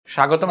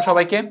স্বাগতম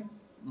সবাইকে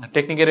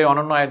টেকনিকের এই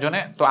অনন্য আয়োজনে।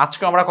 তো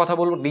আজকে আমরা কথা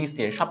বলবো লিস্ট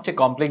দিয়ে। সবচেয়ে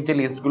কমপ্লেক্স যে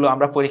লিস্টগুলো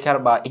আমরা পরীক্ষার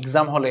বা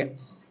এক্সাম হলে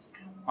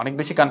অনেক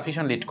বেশি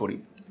কনফিউশন লিড করি।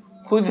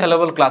 খুবই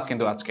ভ্যালুয়েবল ক্লাস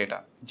কিন্তু আজকে এটা,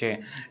 যে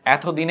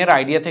এত দিনের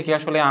আইডিয়া থেকে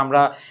আসলে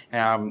আমরা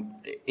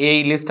এই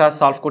লিস্টটা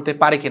সলভ করতে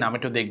পারি কিনা আমি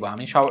একটু দেখবো।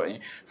 আমি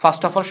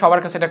ফার্স্ট অফ অল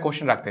সবার কাছে একটা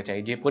কোশ্চেন রাখতে চাই,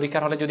 যে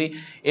পরীক্ষার হলে যদি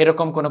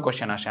এরকম কোনো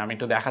কোশ্চেন আসে, আমি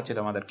একটু দেখাচ্ছি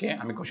তোমাদেরকে,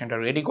 আমি কোশ্চেনটা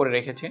রেডি করে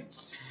রেখেছি।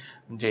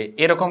 যে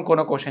এরকম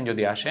কোনো কোশ্চেন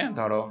যদি আসে,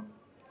 ধরো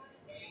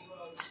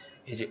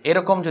এই যে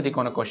এরকম যদি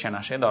কোনো কোশ্চেন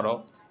আসে, ধরো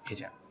এই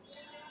যে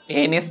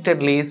এই নেস্টেড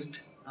লিস্ট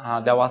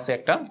দেওয়া আছে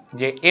একটা,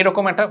 যে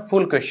এরকম একটা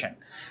ফুল কোয়েশ্চেন,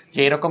 যে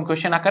এরকম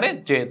কোয়েশ্চেন আকারে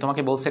যে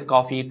তোমাকে বলছে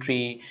কফি ট্রি,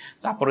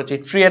 তারপর হচ্ছে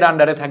ট্রি এর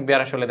আন্ডারে থাকবে,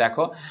 আর আসলে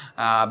দেখো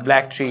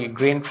ব্ল্যাক ট্রি,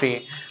 গ্রিন ট্রি,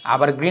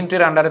 আবার গ্রিন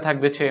ট্রির আন্ডারে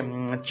থাকবে হচ্ছে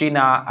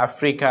চীনা,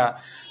 আফ্রিকা,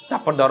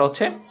 তারপর ধরো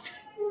হচ্ছে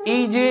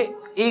এই যে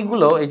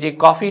এইগুলো, এই যে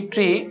কফি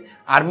ট্রি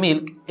আর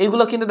মিল্ক,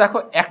 এগুলো কিন্তু দেখো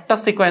একটা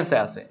সিকোয়েন্সে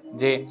আছে,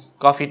 যে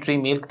কফি ট্রি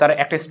মিল্ক তার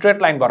একটা স্ট্রেট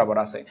লাইন বরাবর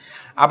আছে।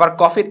 আবার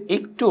কফির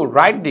একটু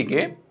রাইট দিকে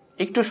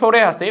একটু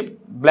সরে আছে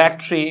ব্ল্যাক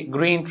ট্রি,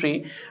 গ্রিন ট্রি,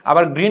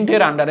 আবার গ্রিন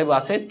ট্রির আন্ডারে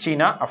আছে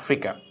চীনা,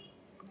 আফ্রিকা।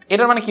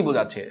 এটার মানে কি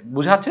বোঝাচ্ছে?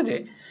 বোঝাচ্ছে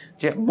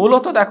যে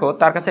মূলত দেখো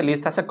তার কাছে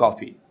লিস্ট আছে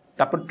কফি,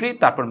 তারপর ট্রি,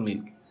 তারপর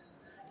মিল্ক,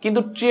 কিন্তু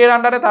ট্রি এর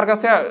আন্ডারে তার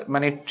কাছে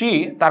মানে ট্রি,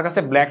 তার কাছে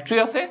ব্ল্যাক ট্রি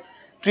আছে,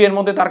 ট্রি এর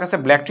মধ্যে তার কাছে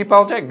ব্ল্যাক ট্রি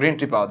পাওয়া যায়, গ্রিন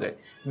ট্রি পাওয়া যায়।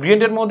 গ্রিন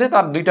ট্রির মধ্যে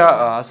তার দুইটা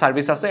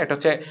সার্ভিস আছে, একটা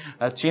হচ্ছে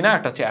চীনা,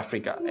 একটা হচ্ছে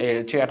আফ্রিকা।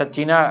 একটা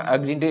চীনা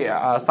গ্রিন টি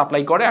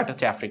সাপ্লাই করে, একটা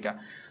হচ্ছে আফ্রিকা।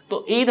 তো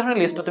এই ধরনের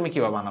লিস্টটা তুমি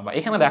কীভাবে বানাবা?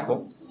 এখানে দেখো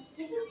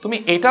তুমি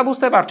এটা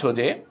বুঝতে পারছো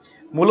যে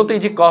মূলত এই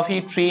যে কফি,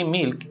 ট্রি,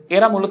 মিল্ক,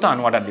 এরা মূলত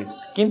আনঅর্ডার লিস্ট।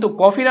 কিন্তু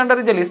কফির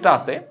আন্ডারে যে লিস্টটা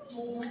আছে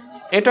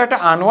এটা একটা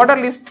আনঅর্ডার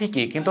লিস্ট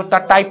ঠিকই, কিন্তু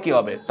তার টাইপ কি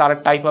হবে? তার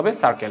টাইপ হবে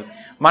সার্কেল।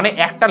 মানে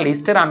একটা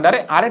লিস্টের আন্ডারে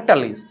আরেকটা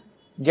লিস্ট,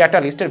 যে একটা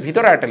লিস্টের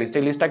ভিতরে আরেকটা লিস্ট,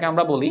 এই লিস্টটাকে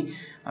আমরা বলি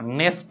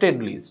নেস্টেড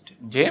লিস্ট।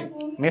 যে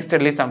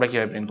নেস্টেড লিস্ট আমরা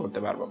কীভাবে প্রিন্ট করতে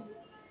পারবো?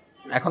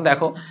 এখন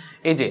দেখো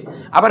এই যে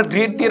আবার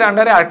গ্রিড টির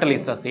আন্ডারে আরেকটা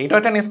লিস্ট আছে, এটাও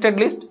একটা নেস্টেড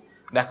লিস্ট।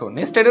 দেখো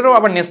নেস্টেডেরও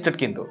আবার নেস্টেড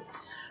কিন্তু।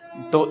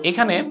 তো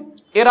এখানে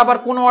এর আবার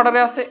কোন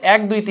অর্ডারে আছে?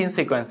 1 2 3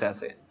 সিকোয়েন্সে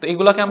আছে। তো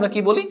এগুলোকে আমরা কি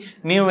বলি?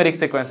 নিউমেরিক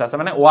সিকোয়েন্স আছে,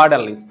 মানে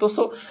ওয়ার্ডার লিস্ট। তো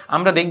সো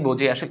আমরা দেখবো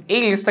যে আসলে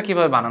এই লিস্টটা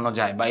কিভাবে বানানো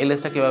যায়, বা এই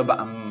লিস্টটা কিভাবে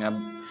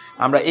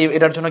আমরা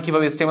এটার জন্য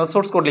কিভাবে HTML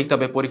সোর্স কোড লিখতে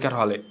হবে পরীক্ষার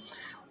হলে।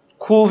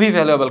 খুবই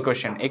ভ্যালুয়েবল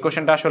কোয়েশ্চেন। এই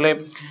কোয়েশ্চেনটা আসলে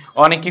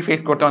অনেকেই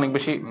ফেস করতে অনেক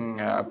বেশি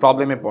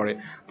প্রবলেমে পড়ে।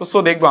 তো সো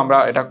দেখবো আমরা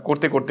এটা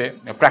করতে করতে,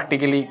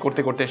 প্র্যাকটিক্যালি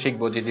করতে করতে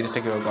শিখবো যে জিনিসটা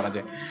কীভাবে করা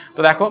যায়।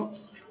 তো দেখো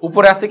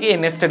উপরে আছে কি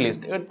নেস্টেড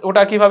লিস্ট,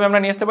 ওটা কিভাবে আমরা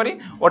নিয়ে আসতে পারি?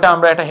 ওটা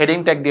আমরা একটা হেডিং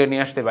ট্যাগ দিয়ে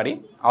নিয়ে আসতে পারি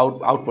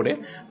আউটপুটে।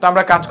 তো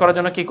আমরা কাজ করার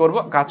জন্য কি করব?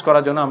 কাজ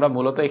করার জন্য আমরা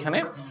মূলত এখানে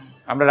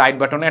আমরা রাইট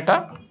বাটনে একটা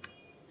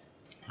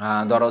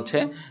ধরো হচ্ছে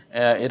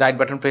রাইট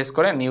বাটন প্রেস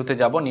করে নিউতে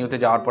যাব। নিউতে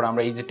যাওয়ার পর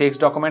আমরা এই যে টেক্সট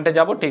ডকুমেন্টে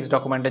যাব। টেক্সট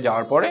ডকুমেন্টে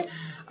যাওয়ার পরে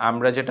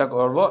আমরা যেটা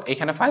করব,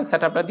 এখানে ফাইল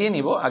সেটআপটা দিয়ে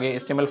নিব। আগে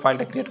HTML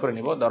ফাইলটা ক্রিয়েট করে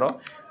নিব। ধরো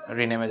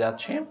রিনেমে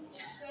যাচ্ছি,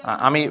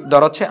 আমি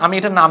ধরো হচ্ছে আমি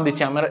এটার নাম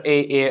দিচ্ছি, আমার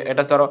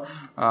এটা ধরো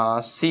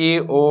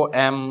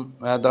COM,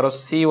 ধরো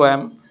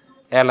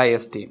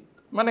COMLIST,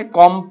 মানে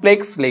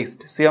কমপ্লেক্স লিস্ট।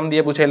 সিএম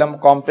দিয়ে বুঝাইলাম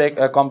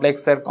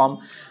কমপ্লেক্সের কম,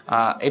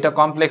 এটা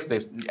কমপ্লেক্স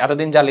লিস্ট।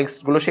 এতদিন যা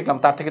লিস্টগুলো শিখলাম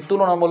তার থেকে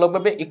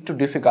তুলনামূলকভাবে একটু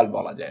ডিফিকাল্ট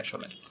বলা যায়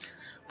আসলে।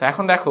 তো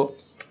এখন দেখো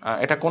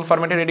এটা কোন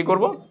ফরম্যাটে রেডি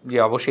করব? যে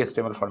অবশ্যই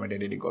HTML ফরম্যাটে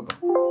রেডি করব।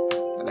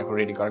 দেখো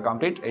রেডি করা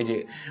কমপ্লিট। এই যে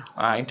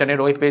ইন্টারনেট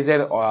ওয়েব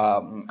পেজের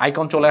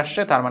আইকন চলে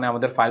আসছে, তার মানে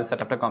আমাদের ফাইল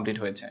সেটআপটা কমপ্লিট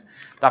হয়েছে।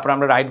 তারপর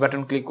আমরা রাইট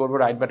বাটন ক্লিক করব।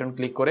 রাইট বাটন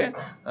ক্লিক করে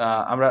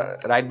আমরা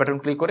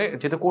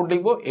যেহেতু কোড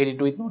লিখবো, edit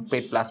with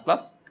notepad plus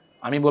plus.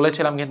 আমি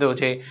বলেছিলাম কিন্তু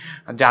যে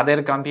যাদের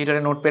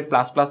কম্পিউটারে নোটপ্যাড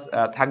প্লাস প্লাস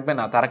থাকবে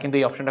না, তারা কিন্তু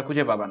এই অপশনটা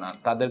খুঁজে পাবে না।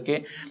 তাদেরকে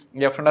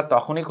এই অপশনটা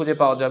তখনই খুঁজে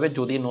পাওয়া যাবে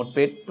যদি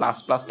নোটপ্যাড প্লাস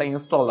প্লাসটা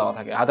ইনস্টল দেওয়া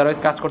থাকে। আদারওয়াইজ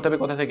কাজ করতে হবে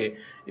কোথা থেকে?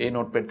 এই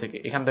নোটপ্যাড থেকে।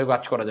 এখান থেকে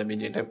কাজ করা যাবে,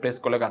 যে এটা প্রেস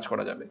করলে কাজ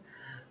করা যাবে।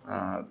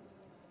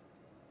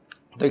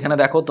 তো এখানে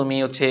দেখো তুমি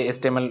হচ্ছে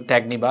HTML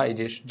ট্যাগ নিবা। এই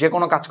যে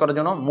কোনো কাজ করার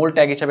জন্য মূল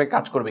ট্যাগ হিসেবে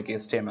কাজ করবে কি?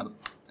 HTML।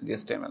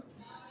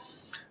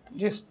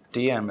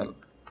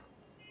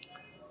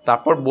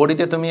 তারপর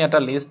বডিতে তুমি একটা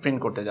লিস্ট প্রিন্ট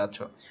করতে যাচ্ছ,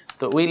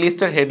 তো ওই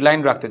লিস্টের হেডলাইন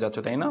রাখতে যাচ্ছ,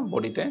 তাই না?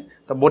 বডিতে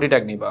তো বডি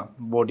ট্যাগ নিবা,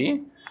 বডি।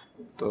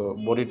 তো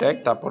বডি ট্যাগ,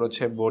 তারপর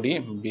হচ্ছে বডি,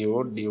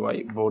 BODY,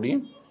 বডি,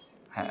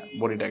 হ্যাঁ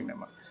বডি ট্যাগ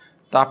নেবা।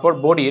 তারপর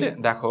বডির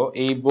দেখো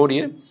এই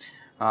বডির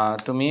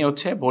তুমি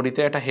হচ্ছে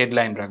বডিতে একটা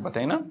হেডলাইন রাখবা,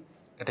 তাই না?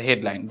 একটা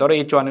হেডলাইন, ধরো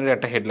H1 এর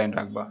একটা হেডলাইন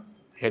রাখবা,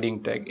 heading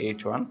tag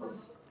H1,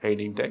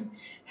 heading tag.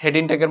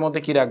 Heading ট্যাগের মধ্যে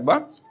কি রাখবা?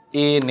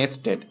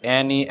 Nested,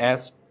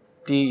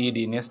 NESTED,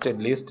 nested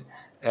list,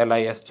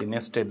 LIST,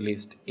 nested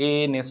list,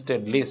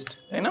 nested list,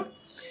 তাই না?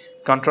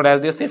 Ctrl+S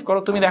দিয়ে সেভ করো।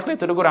 তুমি দেখো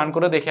এতটুকু রান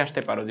করে দেখে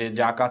আসতে পারো যে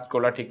যা কাজ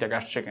করলা ঠিকঠাক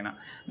আসছে কিনা।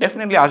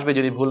 ডেফিনেটলি আসবে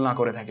যদি ভুল না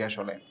করে থাকে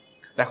আসলে।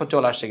 দেখো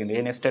চলে আসছে কিন্তু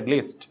নেস্টেড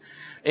লিস্ট।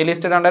 এই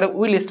লিস্টের আন্ডারে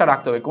ওই লিস্টটা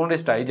রাখতে হবে। কোন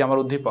লিস্টটা? এই যে আমার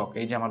উদ্দীপক,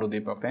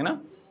 তাই না?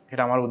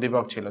 এটা আমার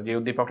উদ্দীপক ছিল, যে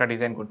উদ্দীপকটা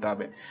ডিজাইন করতে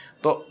হবে।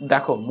 তো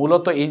দেখো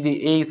মূলত এই যে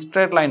এই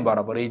স্ট্রেট লাইন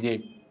বরাবর এই যে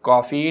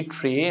কফি,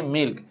 ট্রি,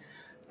 মিল্ক,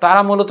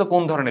 তারা মূলত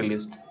কোন ধরনের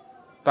লিস্ট?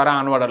 তারা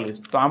আনঅর্ডার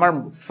লিস্ট। তো আমার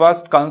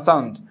ফার্স্ট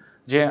কনসার্ন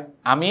যে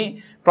আমি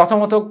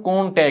প্রথমত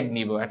কোন ট্যাগ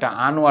নিব? একটা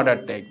আনঅর্ডার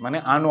ট্যাগ, মানে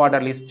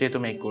আনঅর্ডার লিস্ট যেহেতু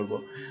মেক করব।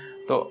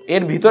 তো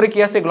এর ভিতরে কি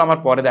আছে এগুলো আমার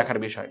পরে দেখার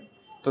বিষয়।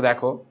 তো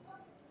দেখো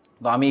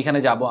তো আমি এখানে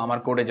যাব, আমার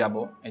কোডে যাব,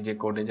 এই যে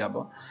কোডে যাব,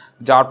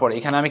 যাওয়ার পর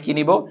এখানে আমি কি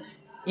নিব,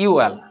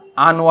 ইউএল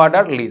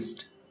আনওয়ার্ডার লিস্ট,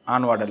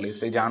 আনওয়ার্ডার লিস্ট,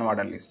 এই যে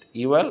আনওয়ার্ডার লিস্ট,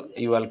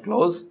 ইউএল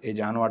ক্লোজ, এই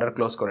যে আনওয়ার্ডার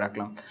ক্লোজ করে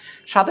রাখলাম।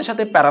 সাথে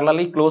সাথে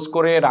প্যারালালি ক্লোজ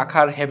করে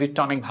রাখার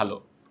হ্যাবিটটা অনেক ভালো,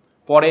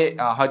 পরে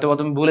হয়তো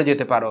তুমি ভুলে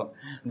যেতে পারো,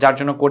 যার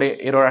জন্য কোডে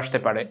এরর আসতে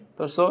পারে।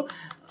 তো সো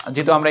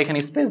যেহেতু আমরা এখানে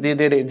স্পেস দিয়ে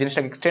দিয়ে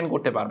জিনিসটাকে এক্সটেন্ড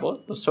করতে পারবো,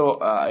 তো সো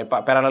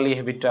প্যারালালি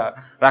হ্যাবিটটা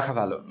রাখা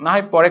ভালো, না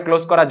হয় পরে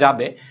ক্লোজ করা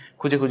যাবে,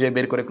 খুঁজে খুঁজে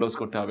বের করে ক্লোজ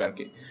করতে হবে আর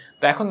কি।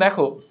 তো এখন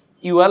দেখো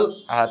ইউএল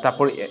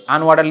তারপর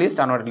আনওয়ার্ডার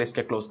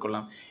লিস্টকে ক্লোজ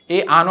করলাম। এই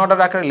আনওয়ার্ডার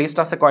আকারে লিস্ট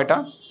আছে কয়টা,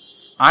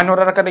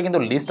 আনওয়ার্ডার আকারে কিন্তু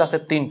লিস্ট আছে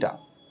 3টা।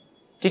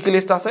 কী কী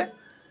লিস্ট আছে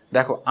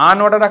দেখো,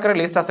 আনওয়ার্ডার আকারে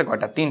লিস্ট আছে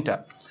কয়টা, 3টা।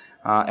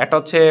 একটা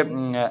হচ্ছে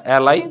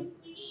এলআই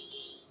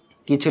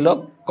কি ছিল,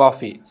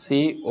 কফি,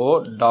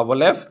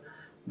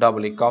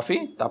 COFFE কফি,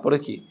 তারপরে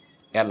কি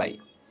এলআই।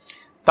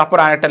 তারপর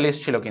আরেকটা লিস্ট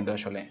ছিল কিন্তু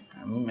আসলে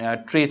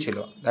ট্রি ছিল,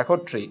 দেখো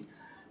ট্রি,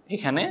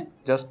 এখানে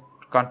জাস্ট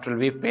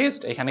Ctrl+V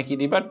পেস্ট, এখানে কি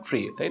দিবা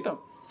ট্রি, তাই তো,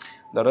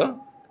 ধরো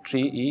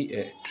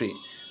ট্রি।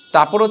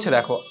 তারপর হচ্ছে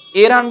দেখো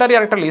এর আন্ডারে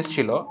আরেকটা লিস্ট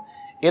ছিল,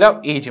 এরা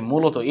এই যে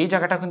মূলত এই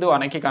জায়গাটা কিন্তু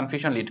অনেকে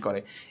কনফিউশন লিড করে,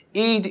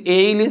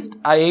 এই লিস্ট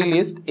আর এই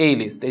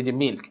লিস্ট, এই যে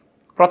মিল্ক।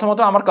 প্রথমত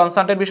আমার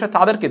কনসার্নের বিষয়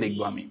তাদেরকে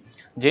দেখবো আমি,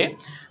 যে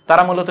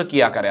তারা মূলত কি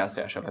আকারে আছে,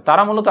 আসলে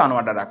তারা মূলত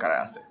আনওয়ার্ডার আকারে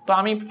আছে। তো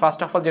আমি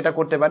ফার্স্ট অফ অল যেটা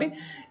করতে পারি,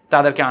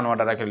 তাদেরকে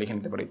আনওয়ার্ডার আকারে লিখে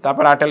নিতে পারি।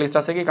 তারপর আরেকটা লিস্ট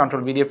আছে কি,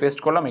 Ctrl+V দিয়ে পেস্ট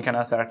করলাম, এখানে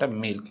আছে আরেকটা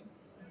মিল্ক,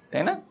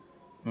 তাই না,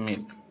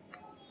 মিল্ক,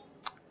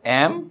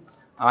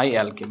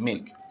 MILK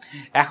মিল্ক।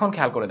 এখন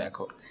খেয়াল করে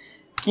দেখো,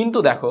 কিন্তু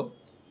দেখো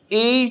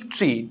এই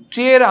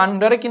ট্রি এর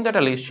আন্ডারে কিন্তু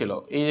একটা লিস্ট ছিল,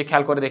 এই যে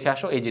খেয়াল করে দেখে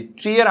আসো, এই যে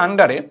ট্রি এর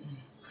আন্ডারে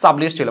সাব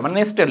লিস্ট ছিল, মানে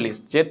নেস্টেড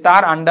লিস্ট, যে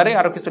তার আন্ডারে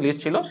আরও কিছু লিস্ট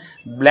ছিল,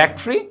 ব্ল্যাক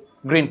ট্রি,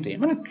 গ্রিন ট্রি,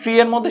 মানে ট্রি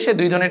এর মধ্যে সে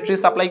 2 ধরনের ট্রি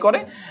সাপ্লাই করে,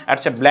 আর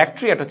হচ্ছে ব্ল্যাক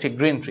ট্রি, এটা হচ্ছে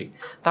গ্রিন ট্রি।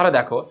 তাহলে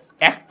দেখো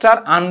একটার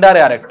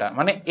আন্ডারে আরেকটা,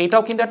 মানে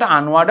এটাও কিন্তু একটা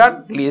আনওয়ার্ডার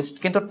লিস্ট,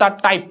 কিন্তু তার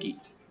টাইপ কি,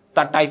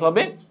 তার টাইপ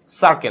হবে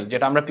সার্কেল,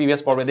 যেটা আমরা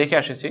প্রিভিয়াস পর্বে দেখে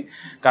এসেছি।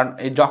 কারণ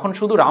যখন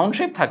শুধু রাউন্ড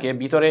শেপ থাকে,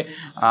 ভিতরে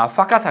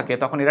ফাঁকা থাকে,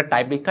 তখন এটা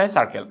টাইপ লিখতে হয়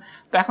সার্কেল।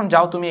 তো এখন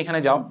যাও, তুমি এখানে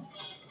যাও,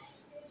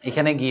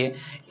 এখানে গিয়ে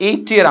এই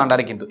টি এর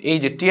আন্ডারে কিন্তু এই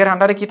যে টি এর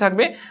আন্ডারে কি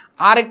থাকবে,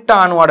 আরেকটা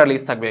আনওয়ার্ডার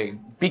লিস্ট থাকবে।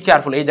 বি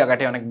কেয়ারফুল, এই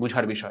জায়গাটায় অনেক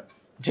বুঝার বিষয়,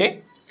 যে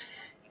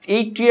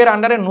এই টি এর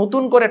আন্ডারে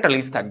নতুন করে একটা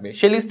লিস্ট থাকবে,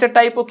 সেই লিস্টের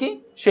টাইপও কি,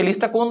 সেই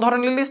লিস্টটা কোন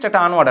ধরনের লিস্ট, এটা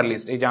আনওয়ার্ডার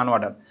লিস্ট। এই যে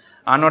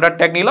আনওয়ার্ডার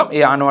ট্যাগ নিলাম,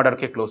 এই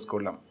আনওয়ার্ডারকে ক্লোজ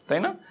করলাম, তাই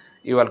না,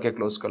 ইউএলকে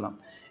ক্লোজ করলাম।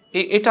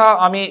 এটা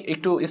আমি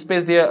একটু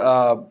স্পেস দিয়ে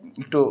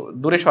একটু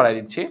দূরে সরাই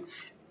দিচ্ছি।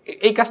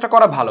 এই কাজটা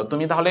করা ভালো,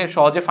 তুমি তাহলে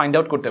সহজে ফাইন্ড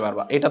আউট করতে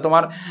পারবা। এটা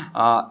তোমার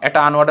একটা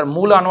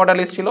মূল আনওয়ার্ডার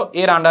লিস্ট ছিল,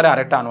 এর আন্ডারে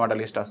আরেকটা আনওয়ার্ডার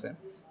লিস্ট আছে,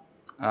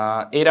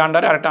 এর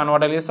আন্ডারে আরেকটা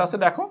আনওয়ার্ডার লিস্ট আছে,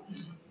 দেখো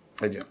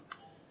এই যে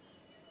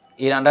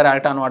এর আন্ডারে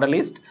আরেকটা আনওয়ার্ডার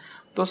লিস্ট।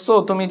 তো সো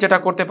তুমি যেটা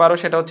করতে পারো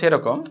সেটা হচ্ছে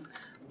এরকম,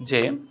 যে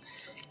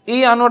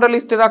এই আনওয়ার্ডার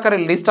লিস্টের আকারে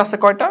লিস্ট আছে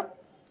কয়টা,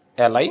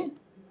 এলআই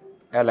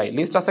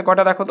লিস্ট আছে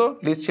কয়টা, দেখো তো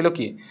লিস্ট ছিল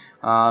কি,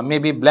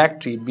 maybe black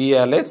tree,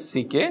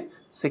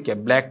 BLSCK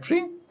black tree,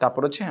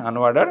 তারপর হচ্ছে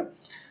আনওয়ার্ডার,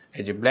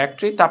 এই যে ব্ল্যাক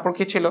ট্রি, তারপর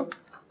কি ছিল,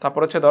 তারপর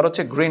হচ্ছে ধর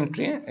হচ্ছে গ্রিন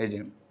ট্রি, এই যে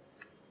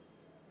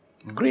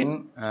গ্রিন,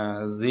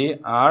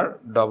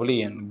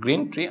 GREEN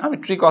গ্রিন ট্রি, আমি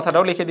ট্রি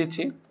কথাটাও লিখে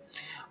দিচ্ছি,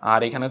 আর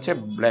এখানে হচ্ছে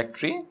ব্ল্যাক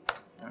ট্রি।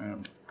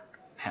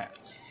 হ্যাঁ,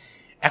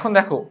 এখন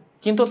দেখো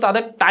কিন্তু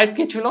তাদের টাইপ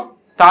কি ছিল,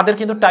 তাদের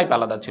কিন্তু টাইপ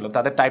আলাদা ছিল,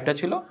 তাদের টাইপটা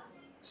ছিল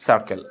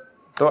সার্কেল।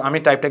 তো আমি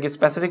টাইপটাকে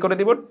স্পেসিফাই করে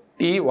দিব,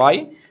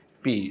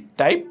 TYP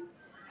টাইপ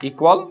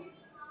ইকুয়াল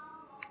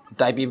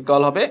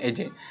হবে এই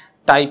যে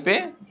টাইপে,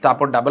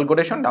 তারপর ডাবল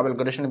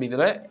কোটেশনের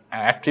ভিতরে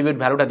অ্যাট্রিবিউট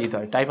ভ্যালুটা দিতে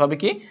হয়, টাইপ হবে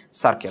কি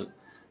সার্কেল,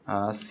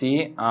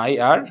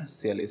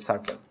 CIRCLE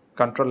সার্কেল,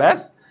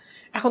 Ctrl+S।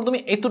 এখন তুমি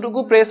এতটুকু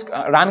প্রেস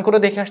রান করে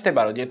দেখে আসতে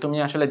পারো যে তুমি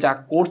আসলে যা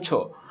করছো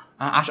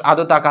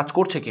আদৌ তা কাজ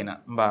করছে কিনা,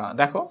 বা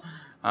দেখো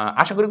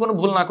আশা করি কোনো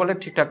ভুল না করলে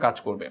ঠিকঠাক কাজ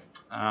করবে,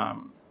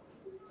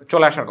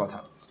 চলে আসার কথা।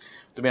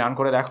 তুমি রান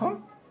করে দেখো,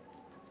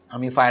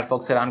 আমি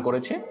ফায়ারফক্সে রান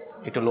করেছি,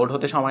 একটু লোড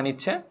হতে সময়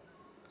নিচ্ছে,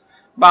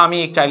 বা আমি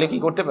চাইলে কি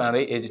করতে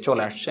পারি, এই যে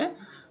চলে আসছে,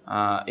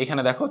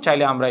 এখানে দেখো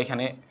চাইলে আমরা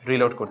এখানে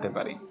রিলোড করতে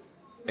পারি।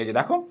 এই যে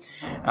দেখো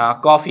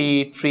কফি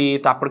ট্রি,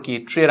 তারপর কি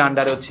ট্রির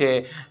আন্ডারে হচ্ছে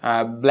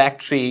ব্ল্যাক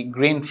ট্রি,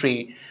 গ্রিন ট্রি।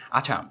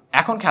 আচ্ছা,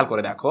 এখন খেয়াল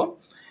করে দেখো,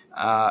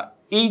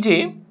 এই যে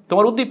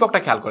তোমার উদ্দীপকটা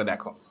খেয়াল করে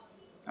দেখো,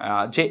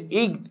 যে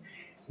এই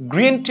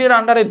গ্রিন ট্রির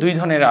আন্ডারে 2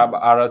 ধরনের,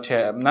 আর হচ্ছে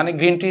মানে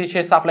গ্রিন ট্রি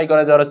সে সাপ্লাই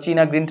করে, ধরো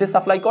চীনা গ্রিন ট্রি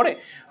সাপ্লাই করে,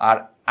 আর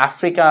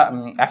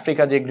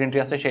আফ্রিকা যে গ্রিন ট্রি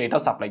আছে সে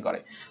এটাও সাপ্লাই করে।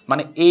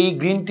 মানে এই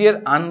গ্রিন ট্রির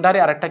আন্ডারে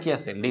আরেকটা কি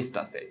আছে, লিস্ট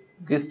আছে,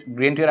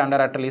 গ্রিন ট্রির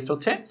আন্ডারে একটা লিস্ট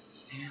হচ্ছে,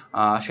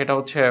 সেটা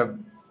হচ্ছে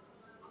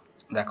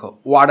দেখো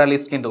ওয়ার্ডার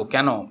লিস্ট। কিন্তু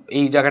কেন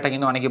এই জায়গাটা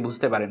কিন্তু অনেকে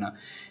বুঝতে পারে না।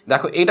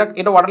 দেখো এটা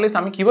ওয়ার্ডার লিস্ট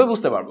আমি কীভাবে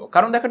বুঝতে পারবো,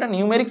 কারণ দেখো এটা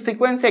নিউমেরিক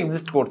সিকোয়েন্সে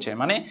এক্সিস্ট করছে,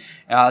 মানে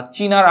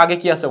চীনার আগে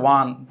কি আছে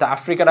 1, তা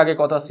আফ্রিকার আগে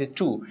কত আছে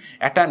 2,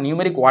 একটা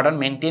নিউমেরিক ওয়ার্ডার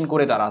মেনটেন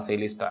করে তারা আছে এই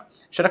লিস্টটা।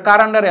 সেটা কার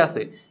আন্ডারে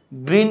আছে,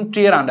 গ্রিন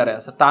ট্রি এর আন্ডারে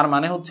আছে। তার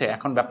মানে হচ্ছে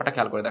এখন ব্যাপারটা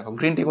খেয়াল করে দেখো,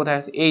 গ্রিন ট্রি কোথায়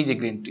আছে, এই যে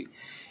গ্রিন ট্রি,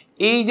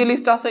 এই যে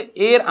লিস্ট আছে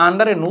এর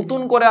আন্ডারে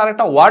নতুন করে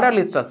আরেকটা ওয়ার্ডার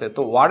লিস্ট আছে।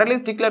 তো ওয়ার্ডার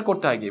লিস্ট ডিক্লেয়ার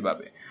করতে হয়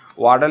কীভাবে,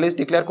 ওয়ার্ডার লিস্ট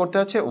ডিক্লেয়ার করতে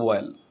হচ্ছে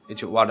ওয়েল, এই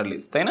যে ওয়ার্ডার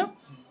লিস্ট, তাই না।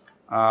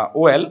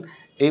 ওয়েল,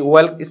 এই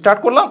ওয়েল স্টার্ট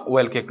করলাম,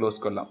 ওয়েলকে ক্লোজ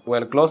করলাম,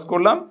 ওয়েল ক্লোজ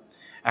করলাম।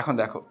 এখন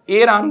দেখো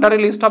এর আন্ডারে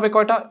লিস্ট হবে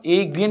কয়টা,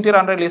 এই গ্রিনটির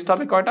আন্ডারে লিস্ট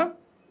হবে কয়টা,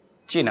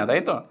 চীনা,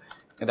 তাই তো?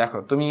 দেখো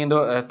তুমি কিন্তু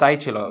তাই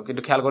ছিল,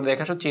 কিন্তু খেয়াল করে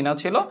দেখে আসো, চীনা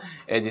ছিল,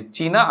 এই যে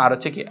চীনা আর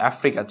হচ্ছে কি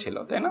আফ্রিকা ছিল,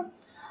 তাই না?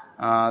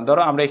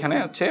 ধরো আমরা এখানে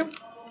হচ্ছে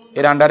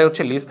এর আন্ডারে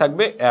হচ্ছে লিস্ট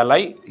থাকবে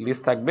এলআই,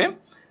 লিস্ট থাকবে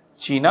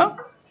চীনা,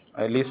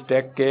 লিস্ট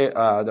ট্যাগকে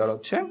ধরো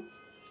হচ্ছে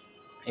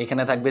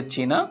এখানে থাকবে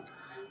চীনা,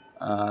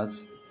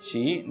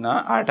 চীনা,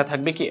 আর এটা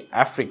থাকবে কি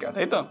আফ্রিকা,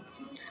 তাই তো?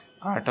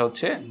 আর এটা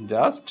হচ্ছে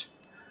জাস্ট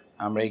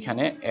আমরা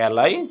এখানে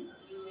এলআই,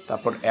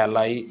 তারপর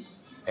এলআই,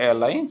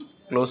 এলআই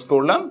ক্লোজ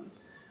করলাম,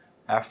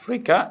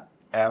 আফ্রিকা,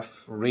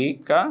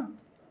 আফ্রিকা,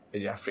 এই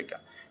যে আফ্রিকা,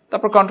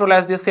 তারপর কন্ট্রোল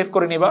এস দিয়ে সেভ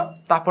করে নিবা,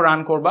 তারপর রান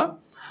করবা।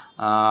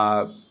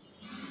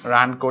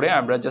 রান করে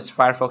আমরা জাস্ট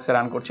ফায়ারফক্সে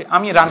রান করছি।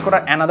 আমি রান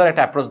করার অ্যানাদার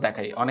একটা অ্যাপ্রোচ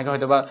দেখাই, অনেকে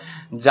হয়তো বা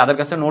যাদের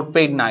কাছে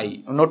নোটপ্যাড নাই,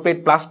 নোটপ্যাড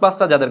প্লাস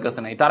প্লাসটা যাদের কাছে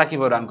নাই, তারা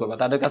কীভাবে রান করবে,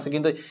 তাদের কাছে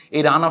কিন্তু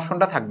এই রান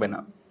অপশনটা থাকবে না।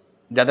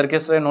 যাদের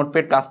কাছে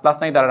নোটপ্যাড প্লাস প্লাস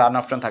নাই তারা রান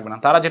অপশন থাকবে না।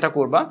 তারা যেটা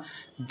করবা,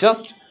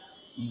 জাস্ট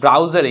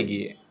ব্রাউজারে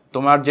গিয়ে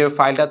তোমার যে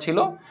ফাইলটা ছিল,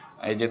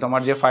 এই যে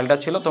তোমার যে ফাইলটা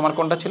ছিল, তোমার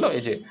কোনটা ছিল,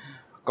 এই যে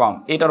কম,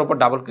 এটার উপর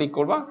ডাবল ক্লিক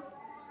করবা,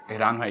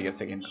 রান হয়ে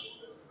গেছে। কিন্তু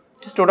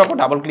জাস্ট ওটার উপর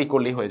ডাবল ক্লিক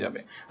করলেই হয়ে যাবে।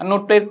 আর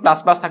নোটপ্যাড প্লাস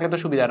প্লাস থাকলে তো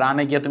সুবিধা,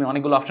 রানে গিয়ে তুমি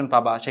অনেকগুলো অপশন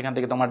পাবা, সেখান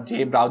থেকে তোমার যে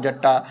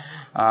ব্রাউজারটা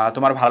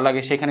তোমার ভালো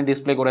লাগে সেখানে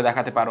ডিসপ্লে করে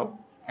দেখাতে পারো।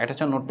 এটা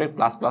হচ্ছে নোটপ্যাড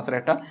প্লাস প্লাসের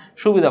একটা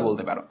সুবিধা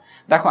বলতে পারো।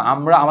 দেখো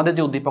আমরা আমাদের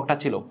যে উদ্দীপকটা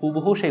ছিল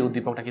হুবহু সেই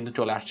উদ্দীপকটা কিন্তু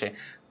চলে আসছে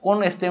কোন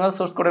HTML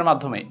সোর্স কোডের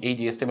মাধ্যমে, এই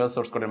যে HTML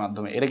সোর্স কোডের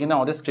মাধ্যমে। এটা কিন্তু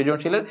আমাদের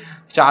সৃজনশীলের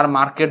 4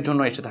 মার্কের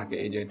জন্য এসে থাকে,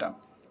 এই যে এটা,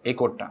 এই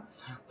কোডটা।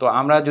 তো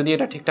আমরা যদি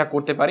এটা ঠিকঠাক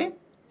করতে পারি,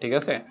 ঠিক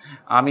আছে,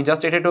 আমি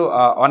জাস্ট এটা একটু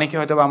অনেকে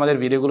হয়তো আমাদের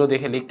ভিডিওগুলো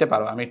দেখে লিখতে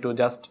পারো, আমি একটু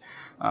জাস্ট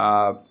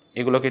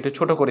এগুলোকে একটু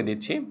ছোট করে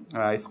দিচ্ছি,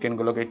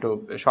 স্ক্রিনগুলোকে একটু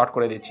শর্ট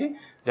করে দিচ্ছি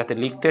যাতে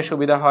লিখতে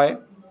সুবিধা হয়।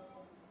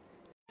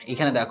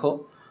 এখানে দেখো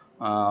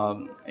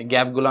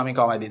গ্যাপগুলো আমি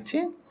কমাই দিচ্ছি।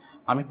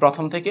 আমি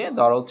প্রথম থেকে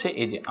ধরো হচ্ছে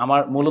এই যে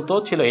আমার মূলত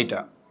ছিল এইটা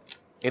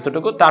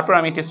এতটুকু, তারপর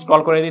আমি একটু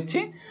স্ক্রল করে দিচ্ছি।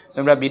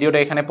 তোমরা ভিডিওটা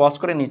এখানে পজ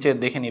করে নিচে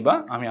দেখে নিবা,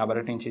 আমি আবার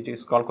একটু নিচে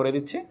স্ক্রল করে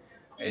দিচ্ছি।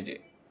 এই যে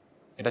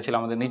এটা ছিল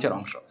আমাদের নিচের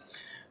অংশ।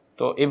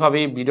 তো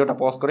এইভাবেই ভিডিওটা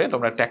পজ করে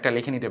তোমরা ট্যাগটা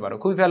লিখে নিতে পারো,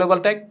 খুবই ভ্যালুয়েবল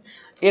ট্যাগ।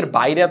 এর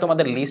বাইরে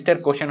তোমাদের লিস্টের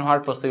কোশ্চেন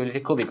হওয়ার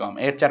পসিবিলিটি খুবই কম,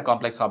 এর চেয়ে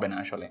কমপ্লেক্স হবে না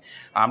আসলে।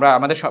 আমরা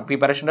আমাদের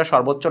প্রিপারেশনটা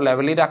সর্বোচ্চ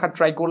লেভেলেই রাখার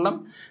ট্রাই করলাম।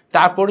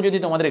 তারপর যদি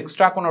তোমাদের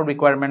এক্সট্রা কোনো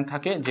রিকোয়ারমেন্ট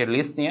থাকে যে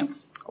লিস্ট নিয়ে,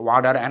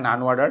 ওয়ার্ডার অ্যান্ড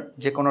আনওয়ার্ডার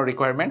যে কোনো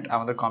রিকোয়ারমেন্ট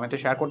আমাদের কমেন্টে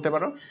শেয়ার করতে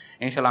পারো।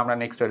 ইনশাল্লাহ আমরা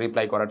নেক্সট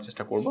রিপ্লাই করার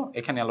চেষ্টা করবো।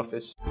 এখানে আল্লাহ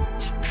হাফেজ।